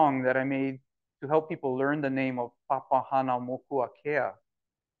song that I made to help people learn the name of Papahānaumokuākea.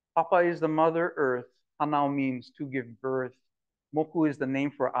 Papa is the Mother Earth. Hanau means to give birth. Moku is the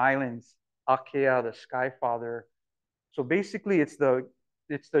name for islands. Akea, the Sky Father. So basically, it's the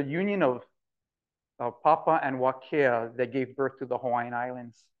union of Papa and Wakea that gave birth to the Hawaiian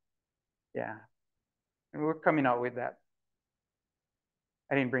Islands. Yeah. And we're coming out with that.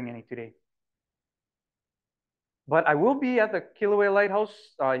 I didn't bring any today. But I will be at the Kīlauea Lighthouse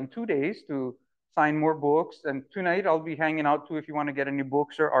in 2 days to sign more books. And tonight I'll be hanging out too if you want to get any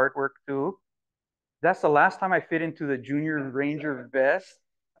books or artwork too. That's the last time I fit into the Junior Ranger vest.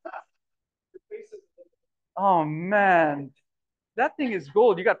 Oh man, that thing is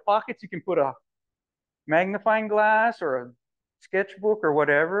gold. You got pockets, you can put a magnifying glass or a sketchbook or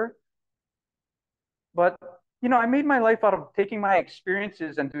whatever. But, you know, I made my life out of taking my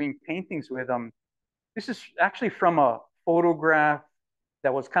experiences and doing paintings with them. This is actually from a photograph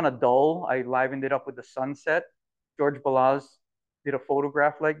that was kind of dull. I livened it up with the sunset. George Balaz did a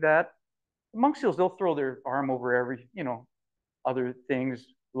photograph like that. The monk seals, they'll throw their arm over every, you know, other things,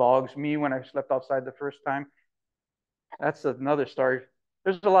 logs. Me, when I slept outside the first time, that's another story.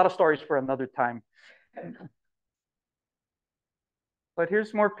 There's a lot of stories for another time. But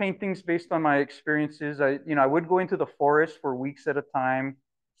here's more paintings based on my experiences. I would go into the forest for weeks at a time,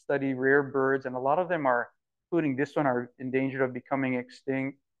 study rare birds, and a lot of them are, including this one, are endangered of becoming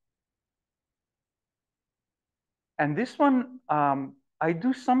extinct. And this one, I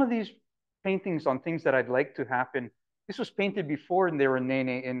do some of these paintings on things that I'd like to happen. This was painted before and they were Nene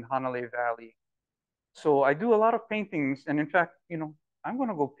in Hanalei Valley. So I do a lot of paintings. And in fact, you know, I'm going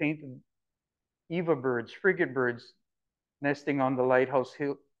to go paint Eva birds, frigate birds, nesting on the lighthouse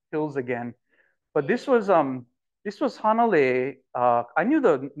hills again. But this was Hanalei. I knew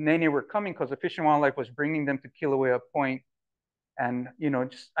the Nene were coming because the Fish and Wildlife was bringing them to Kīlauea Point. And, you know,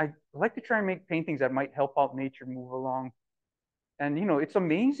 I like to try and make paintings that might help out nature move along. And, you know, it's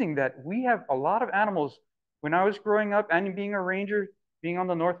amazing that we have a lot of animals. When I was growing up and being a ranger, being on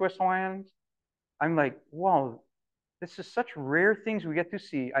the Northwest Hawaiians, I'm like, wow, this is such rare things we get to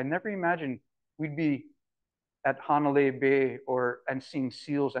see. I never imagined we'd be at Hanalei Bay and seeing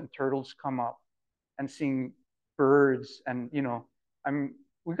seals and turtles come up and seeing birds. And, you know,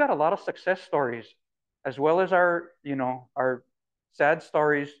 we've got a lot of success stories as well as our sad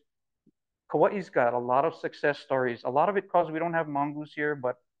stories. Kauaʻi's got a lot of success stories. A lot of it because we don't have mongoose here,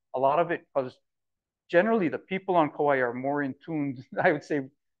 but a lot of it because generally the people on Kauaʻi are more in tune, I would say,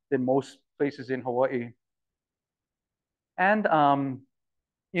 than most places in Hawaii. And,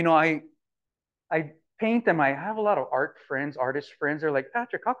 you know, I paint them. I have a lot of artist friends. They're like,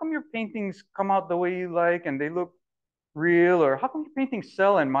 Patrick, how come your paintings come out the way you like and they look real? Or how come your paintings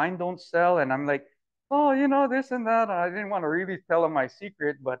sell and mine don't sell? And I'm like, oh, you know, this and that. I didn't want to really tell them my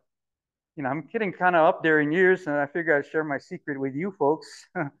secret, but, you know, I'm getting kind of up there in years and I figure I'd share my secret with you folks.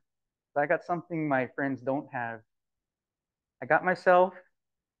 I got something my friends don't have. I got myself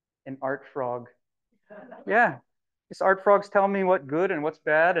an art frog. Yeah, these art frogs tell me what's good and what's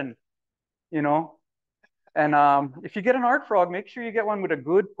bad, and you know. And if you get an art frog, make sure you get one with a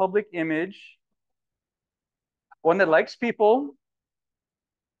good public image, one that likes people,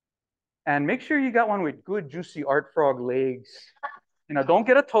 and make sure you got one with good juicy art frog legs. You know, don't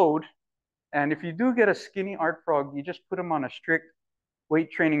get a toad. And if you do get a skinny art frog, you just put them on a strict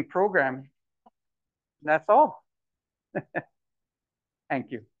weight training program. That's all.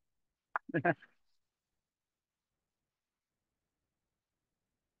 Thank you.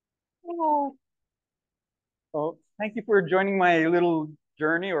 So thank you for joining my little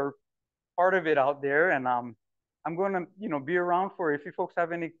journey or part of it out there. And I'm going to, you know, be around for if you folks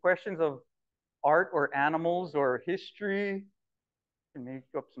have any questions of art or animals or history. I can make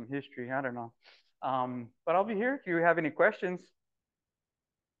up some history. I don't know. But I'll be here if you have any questions.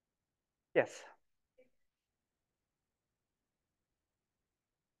 Yes.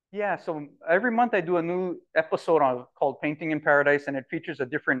 Yeah, so every month I do a new episode called Painting in Paradise, and it features a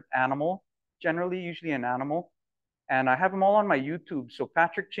different animal, usually an animal. And I have them all on my YouTube. So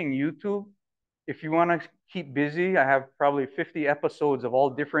Patrick Ching YouTube, if you want to keep busy, I have probably 50 episodes of all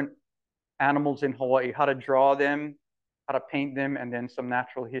different animals in Hawaii, how to draw them, how to paint them, and then some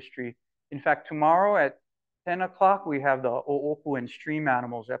natural history. In fact, tomorrow at 10 o'clock, we have the O'opu and stream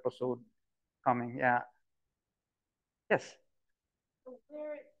animals episode coming. Yeah. Yes.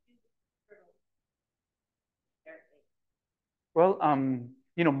 Well,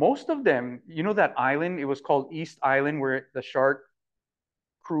 you know, most of them, you know, that island, it was called East Island where the shark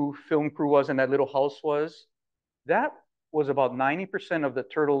film crew was and that little house was. That was about 90% of the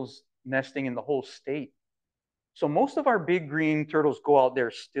turtles nesting in the whole state. So most of our big green turtles go out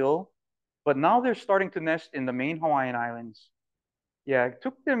there still, but now they're starting to nest in the main Hawaiian Islands. Yeah, it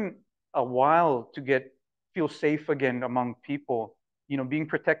took them a while to feel safe again among people, you know, being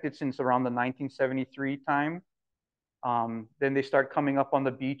protected since around the 1973 time. Then they start coming up on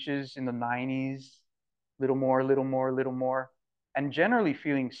the beaches in the 90s, little more, little more, little more, and generally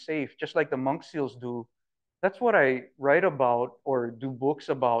feeling safe, just like the monk seals do. That's what I write about or do books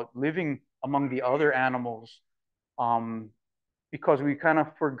about, living among the other animals. because we kind of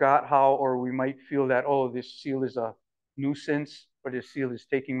forgot how, or we might feel that, oh, this seal is a nuisance, or this seal is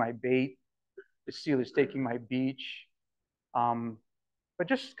taking my bait, this seal is taking my beach. But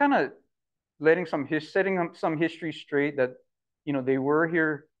just kind of setting up some history straight that, you know, they were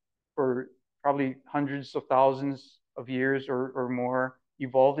here for probably hundreds of thousands of years or more,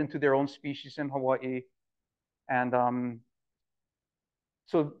 evolved into their own species in Hawaii. And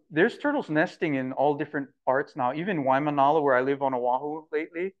so there's turtles nesting in all different parts now. Even Waimanalo, where I live on Oahu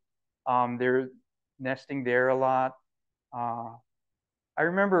lately, they're nesting there a lot. I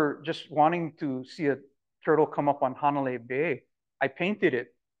remember just wanting to see a turtle come up on Hanalei Bay. I painted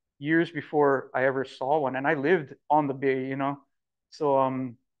it years before I ever saw one, and I lived on the bay, you know. So,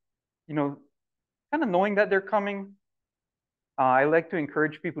 you know, kind of knowing that they're coming, I like to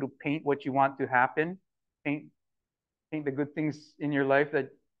encourage people to paint what you want to happen. Paint the good things in your life. That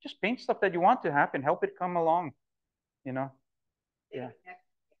just paint stuff that you want to happen. Help it come along, you know. Yeah.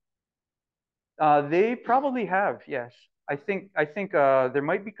 They probably have, yes. I think there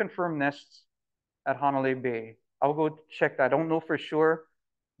might be confirmed nests at Hanalei Bay. I'll go check that. I don't know for sure,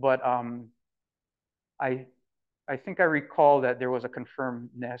 but I think I recall that there was a confirmed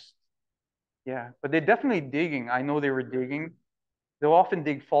nest. Yeah, but they're definitely digging. I know they were digging. They'll often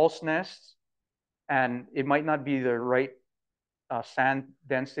dig false nests, and it might not be the right sand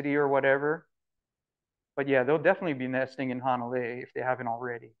density or whatever. But yeah, they'll definitely be nesting in Hanalei if they haven't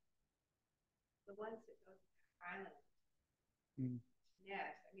already. The ones that go to the island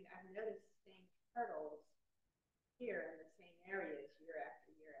nest, I mean, I've noticed the same turtles here in the same areas year after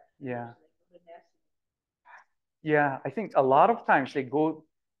year after year. Yeah. So they go to nest. Yeah, I think a lot of times they go.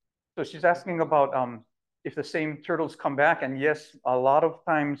 So she's asking about if the same turtles come back, and yes, a lot of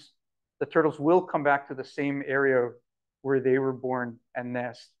times the turtles will come back to the same area where they were born and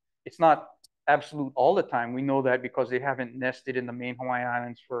nest. It's not absolute all the time. We know that because they haven't nested in the main Hawaiian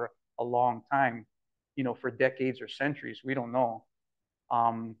Islands for a long time, you know, for decades or centuries. We don't know.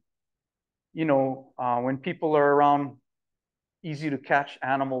 You know, when people are around, easy to catch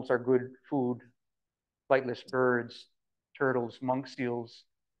animals are good food. Flightless birds, turtles, monk seals.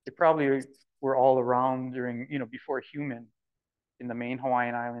 They probably were all around during, you know, before human in the main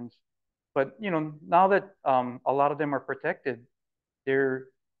Hawaiian Islands. But, you know, now that a lot of them are protected, they're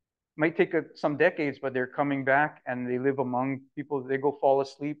might take some decades, but they're coming back and they live among people. They go fall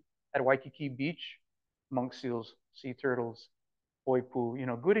asleep at Waikiki Beach, monk seals, sea turtles, poipu, you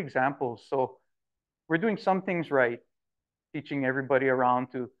know, good examples. So we're doing some things right, teaching everybody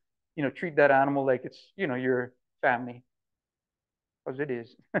around to, you know, treat that animal like it's, you know, your family, because it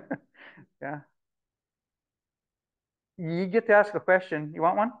is. Yeah. You get to ask a question. You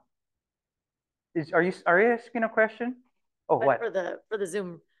want one? Are you asking a question? Oh, but what? For the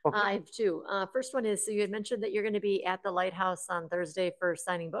Zoom, okay. I have two. First one is, so you had mentioned that you're going to be at the lighthouse on Thursday for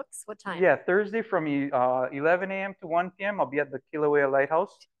signing books. What time? Yeah, Thursday from 11 a.m. to 1 p.m. I'll be at the Kīlauea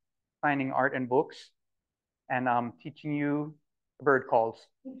Lighthouse signing art and books, and I'm teaching you bird calls.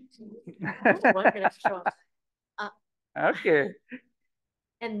 Okay.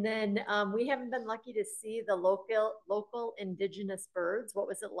 And then we haven't been lucky to see the local indigenous birds. What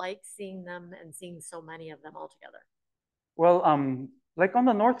was it like seeing them and seeing so many of them all together? Well, like on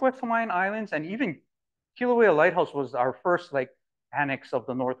the Northwest Hawaiian Islands, and even Kīlauea Lighthouse was our first like annex of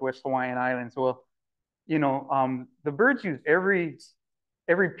the Northwest Hawaiian Islands. Well, you know, the birds use every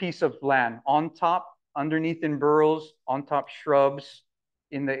piece of land, on top, underneath in burrows, on top shrubs,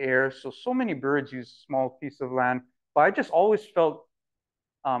 in the air. So many birds use small piece of land. But I just always felt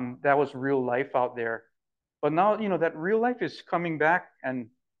that was real life out there. But now, you know, that real life is coming back and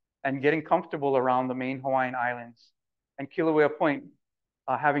getting comfortable around the main Hawaiian Islands. And Kīlauea Point,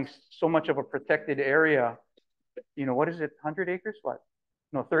 having so much of a protected area, you know, what is it, 100 acres? What?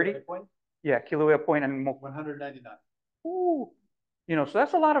 No, 30? Point? Yeah, Kīlauea Point and 199. Ooh. You know, so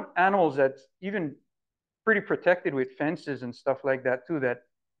that's a lot of animals that's even pretty protected with fences and stuff like that too, that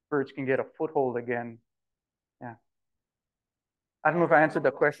birds can get a foothold again. Yeah. I don't know if I answered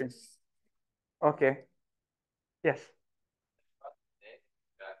the question. Okay. Yes.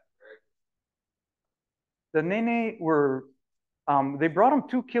 The Nene were, they brought them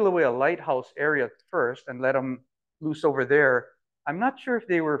to Kīlauea Lighthouse area first and let them loose over there. I'm not sure if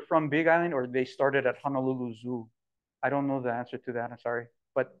they were from Big Island or they started at Honolulu Zoo. I don't know the answer to that, I'm sorry.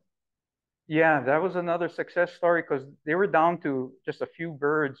 But yeah, that was another success story because they were down to just a few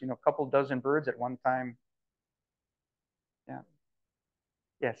birds, you know, a couple dozen birds at one time. Yeah.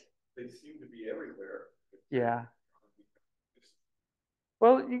 Yes. They seem to be everywhere. Yeah.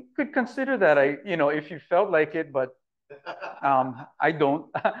 Well, you could consider that, you know, if you felt like it, but I don't.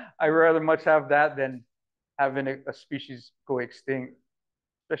 I rather much have that than having a species go extinct,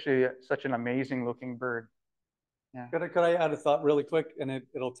 especially such an amazing looking bird. Yeah. Could I add a thought really quick, and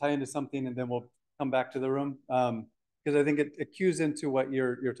it'll tie into something, and then we'll come back to the room, because I think it cues into what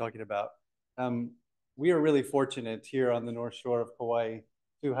you're talking about. We are really fortunate here on the North Shore of Kauai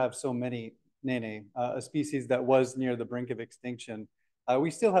to have so many nene, a species that was near the brink of extinction. We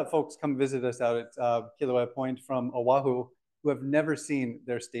still have folks come visit us out at Kīlauea Point from Oahu who have never seen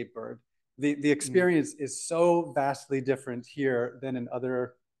their state bird. The experience is so vastly different here than in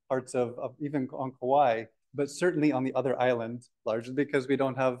other parts of even on Kauai, but certainly on the other islands, largely because we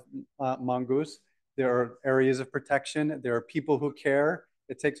don't have mongoose. There are areas of protection. There are people who care.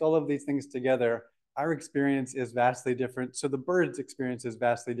 It takes all of these things together. Our experience is vastly different. So the bird's experience is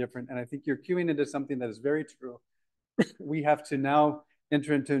vastly different. And I think you're cueing into something that is very true. We have to now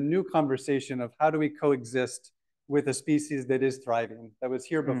enter into a new conversation of how do we coexist with a species that is thriving, that was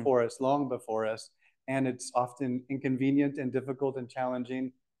here before us, long before us. And it's often inconvenient and difficult and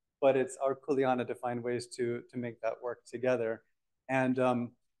challenging, but it's our kuleana to find ways to make that work together. And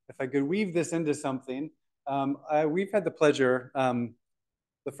if I could weave this into something, we've had the pleasure,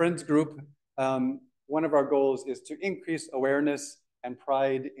 the Friends group, one of our goals is to increase awareness and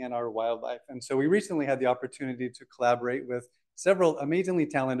pride in our wildlife. And so we recently had the opportunity to collaborate with several amazingly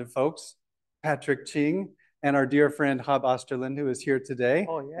talented folks, Patrick Ching, and our dear friend Hab Osterlund, who is here today,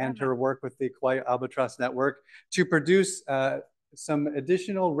 and her work with the Kauai Albatross Network, to produce some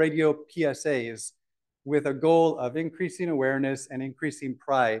additional radio PSAs with a goal of increasing awareness and increasing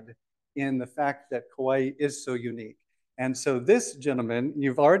pride in the fact that Kauai is so unique. And so this gentleman,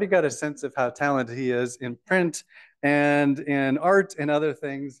 you've already got a sense of how talented he is in print and in art and other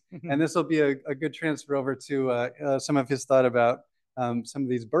things. And this will be a good transfer over to some of his thought about some of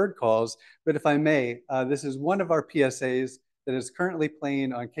these bird calls. But if I may, this is one of our PSAs that is currently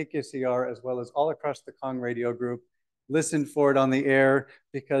playing on KKCR as well as all across the Kong radio group. Listen for it on the air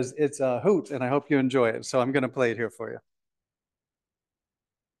because it's a hoot and I hope you enjoy it. So I'm going to play it here for you.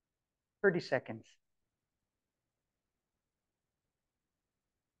 30 seconds.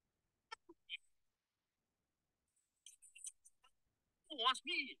 Oh, that's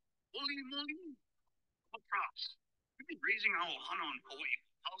me. Holy moly. What props? We've been raising our ohana on Kauai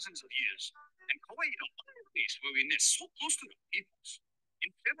for thousands of years. And Kauai is the only place where we nest so close to the peoples.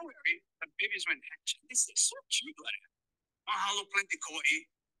 In February, the babies went hatch. This is so cute, like. Mahalo plenty Kauai.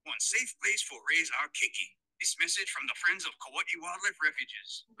 One safe place for raise our keiki. This message from the Friends of Kauai Wildlife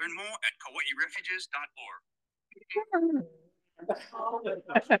Refuges. Learn more at kauairefuges.org.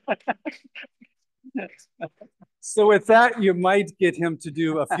 So with that, you might get him to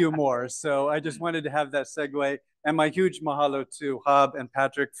do a few more. So I just wanted to have that segue. And my huge mahalo to Hab and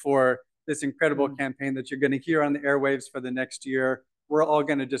Patrick for this incredible campaign that you're going to hear on the airwaves for the next year. We're all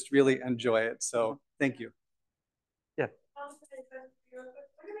going to just really enjoy it. So thank you. Yeah.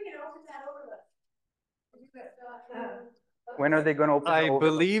 When are they going to open? I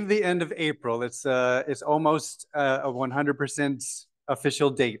believe the end of April. It's almost a 100% official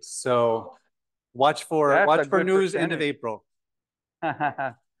date. So watch for news end of April.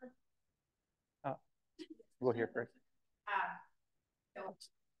 We'll hear first. So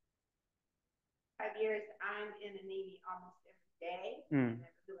 5 years, I'm in a Navy almost every day. Never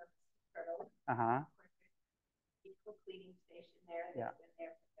do a turtle. Of course, there's a beautiful cleaning station there that's been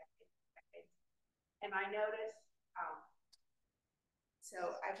there for decades. And I noticed,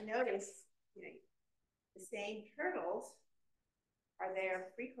 so I've noticed, the same turtles are there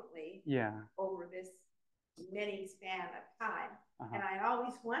frequently over this many span of time. And I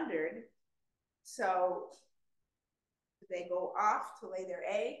always wondered, so do they go off to lay their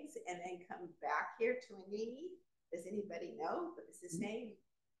eggs and then come back here to a nini? Does anybody know? But it's the same.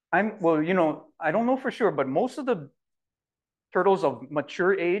 Well, I don't know for sure, but most of the turtles of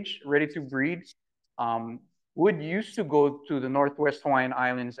mature age, ready to breed, would used to go to the Northwest Hawaiian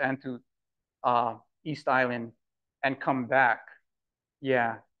Islands and to East Island and come back.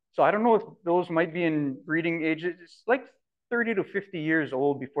 Yeah. So I don't know if those might be in breeding ages. It's like 30 to 50 years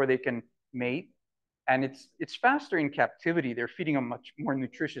old before they can mate. And it's faster in captivity. They're feeding them much more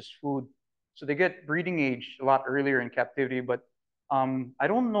nutritious food. So they get breeding age a lot earlier in captivity. But I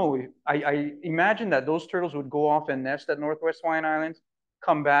don't know. I imagine that those turtles would go off and nest at Northwest Hawaiian Islands,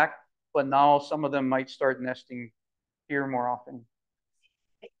 come back, but now some of them might start nesting here more often.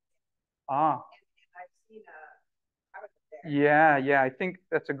 And I've seen Yeah, I think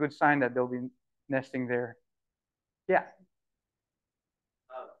that's a good sign that they'll be nesting there. Yeah.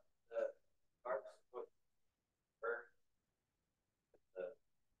 The parts with bird, the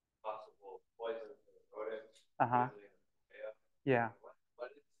possible poison for the rodents. Yeah.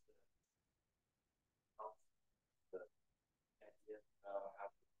 What is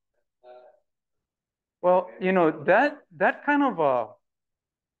Well, you know, that kind of a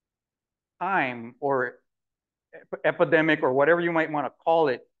time or epidemic or whatever you might want to call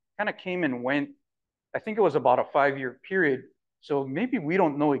it kind of came and went. I think it was about a 5-year period. So maybe we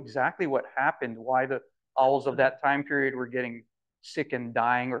don't know exactly what happened, why the owls of that time period were getting sick and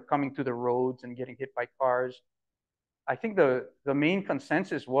dying or coming to the roads and getting hit by cars. I think the main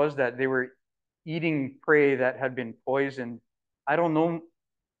consensus was that they were eating prey that had been poisoned. I don't know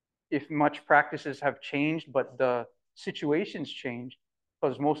if much practices have changed, but the situation's changed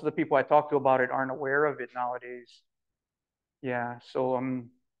because most of the people I talk to about it aren't aware of it nowadays. Yeah, so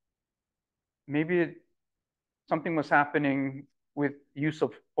maybe something was happening with use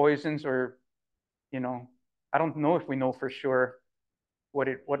of poisons, or you know, I don't know if we know for sure what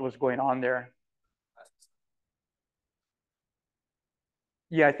was going on there.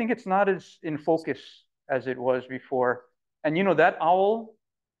 Yeah, I think it's not as in focus as it was before. And you know, that owl,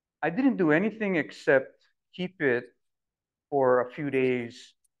 I didn't do anything except keep it for a few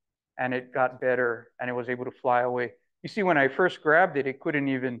days and it got better and it was able to fly away. You see, when I first grabbed it,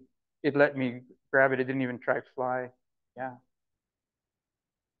 it let me grab it. It didn't even try to fly. Yeah.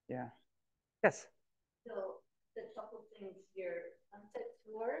 Yeah. Yes. So the couple things, your sunset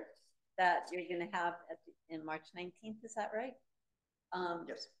tour that you're going to have in March 19th, is that right?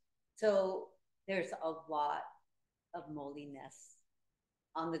 Yes. So there's a lot of moliness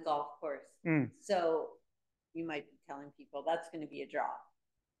on the golf course. So you might be telling people that's going to be a draw.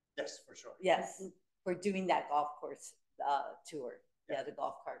 Yes, for sure. Yes, for doing that golf course tour. Yeah, the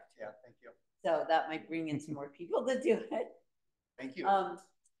golf cart tour. Yeah, thank you. So that might bring in some more people to do it. Thank you.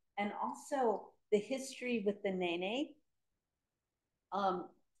 And also the history with the nene.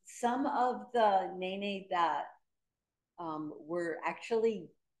 Some of the nene that were actually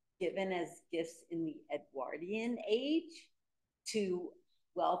given as gifts in the Edwardian age to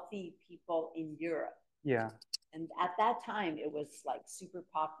wealthy people in Europe. Yeah. And at that time, it was like super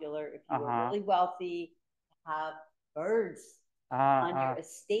popular if you were really wealthy to have birds on your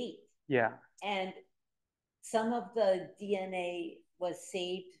estate. Yeah. And some of the DNA was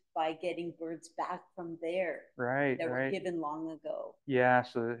saved by getting birds back from there. Right. That were given long ago. Yeah,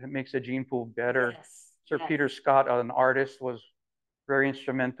 so it makes the gene pool better. Yes. Sir Peter Scott, an artist, was very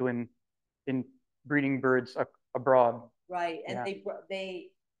instrumental in breeding birds abroad. Right, and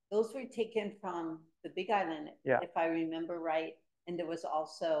those were taken from the Big Island, if I remember right. And there was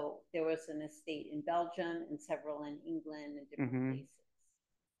an estate in Belgium and several in England and different places.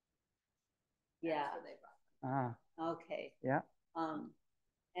 Yeah. Okay. Yeah.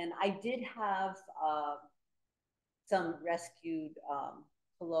 And I did have some rescued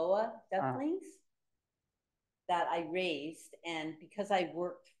Kīlauea ducklings that I raised, and because I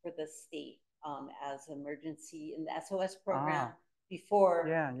worked for the state as emergency in the SOS program before,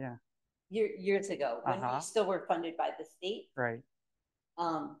 years ago when we still were funded by the state, right?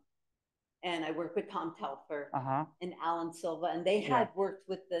 And I worked with Tom Telfer and Alan Silva, and they had worked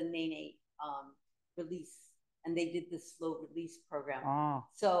with the Nene release, and they did this slow release program.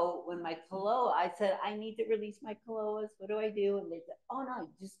 So when my Kīlauea, I said, I need to release my Kīlaueas. What do I do? And they said, oh no,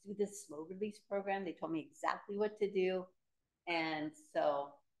 just do this slow release program. They told me exactly what to do. And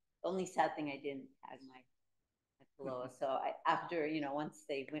so the only sad thing, I didn't tag my Kīlauea. So after, once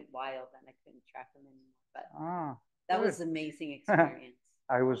they went wild, then I couldn't track them anymore. But that was an amazing experience.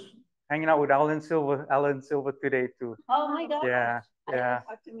 I was hanging out with Alan Silva today too. Oh my gosh. Yeah. I haven't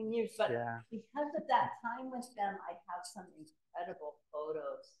talked to him in years, but because of that time with them, I have some incredible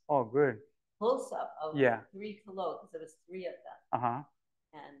photos. Oh, good. Close up of 3 Kīlauea, because there was 3 of them.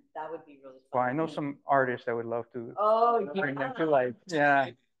 And that would be really fun. Well, I know some artists that would love to bring them to life.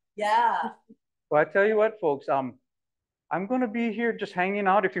 Yeah. Yeah. Well, I tell you what, folks, I'm going to be here just hanging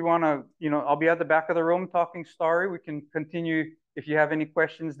out. If you want to, I'll be at the back of the room talking story. We can continue if you have any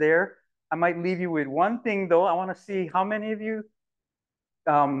questions there. I might leave you with one thing, though. I want to see how many of you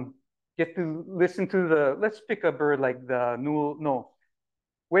get to listen to let's pick a bird like the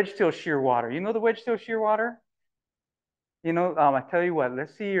wedge-tailed shearwater. You know the wedge-tailed shearwater? I tell you what,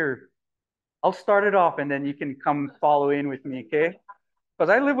 let's see I'll start it off and then you can come follow in with me, okay?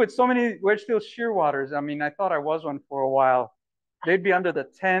 Because I live with so many wedge-tailed shearwaters. I mean, I thought I was one for a while. They'd be under the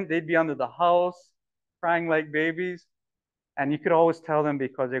tent, they'd be under the house, crying like babies. And you could always tell them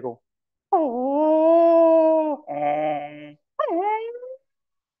because they go, oh,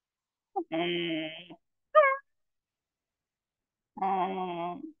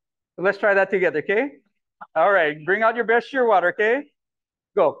 So let's try that together, okay? All right, bring out your best shearwater, okay?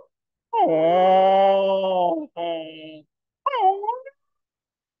 Go.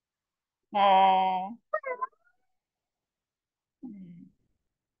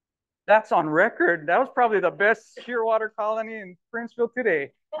 That's on record. That was probably the best shearwater colony in Princeville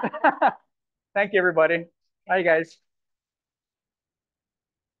today. Thank you, everybody. Bye, guys.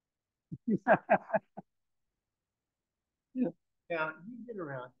 Now, you've been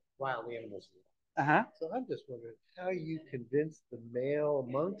around wild animals. Uh-huh. So I'm just wondering how you convinced the male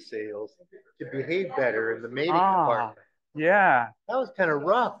monk seals to behave better in the mating department. Yeah. That was kind of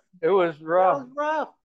rough. It was rough. That was rough.